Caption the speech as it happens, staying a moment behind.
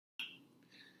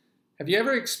Have you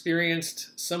ever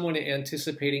experienced someone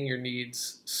anticipating your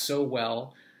needs so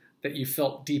well that you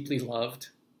felt deeply loved?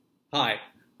 Hi,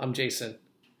 I'm Jason.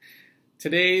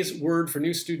 Today's word for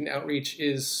new student outreach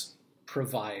is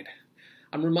provide.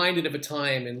 I'm reminded of a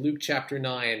time in Luke chapter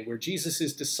 9 where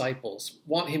Jesus' disciples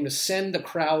want him to send the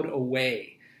crowd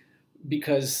away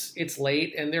because it's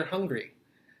late and they're hungry.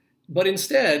 But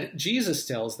instead, Jesus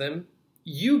tells them,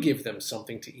 you give them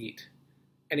something to eat.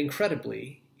 And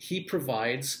incredibly, he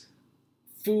provides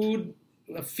food,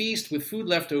 a feast with food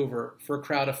left over for a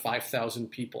crowd of 5,000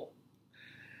 people.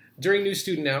 During new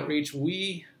student outreach,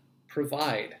 we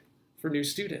provide for new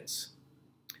students.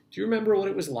 Do you remember what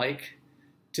it was like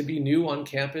to be new on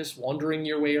campus, wandering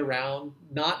your way around,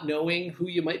 not knowing who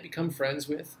you might become friends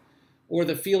with, or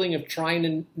the feeling of trying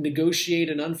to negotiate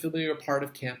an unfamiliar part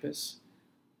of campus,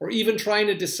 or even trying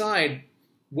to decide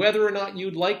whether or not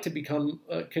you'd like to become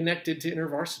connected to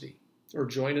InterVarsity or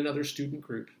join another student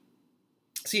group?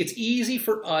 See, it's easy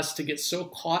for us to get so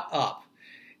caught up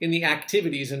in the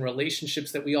activities and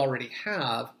relationships that we already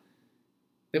have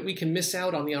that we can miss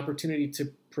out on the opportunity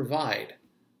to provide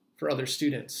for other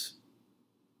students.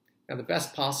 Now, the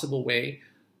best possible way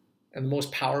and the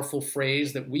most powerful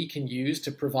phrase that we can use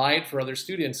to provide for other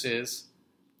students is,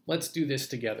 let's do this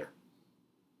together.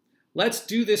 Let's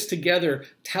do this together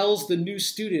tells the new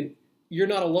student, you're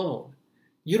not alone.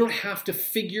 You don't have to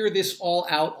figure this all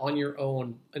out on your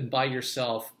own and by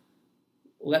yourself.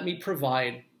 Let me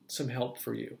provide some help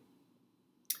for you.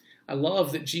 I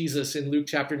love that Jesus in Luke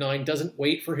chapter 9 doesn't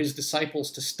wait for his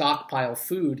disciples to stockpile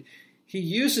food. He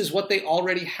uses what they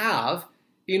already have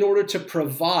in order to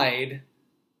provide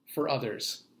for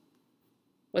others.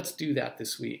 Let's do that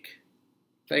this week.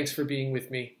 Thanks for being with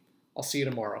me. I'll see you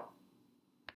tomorrow.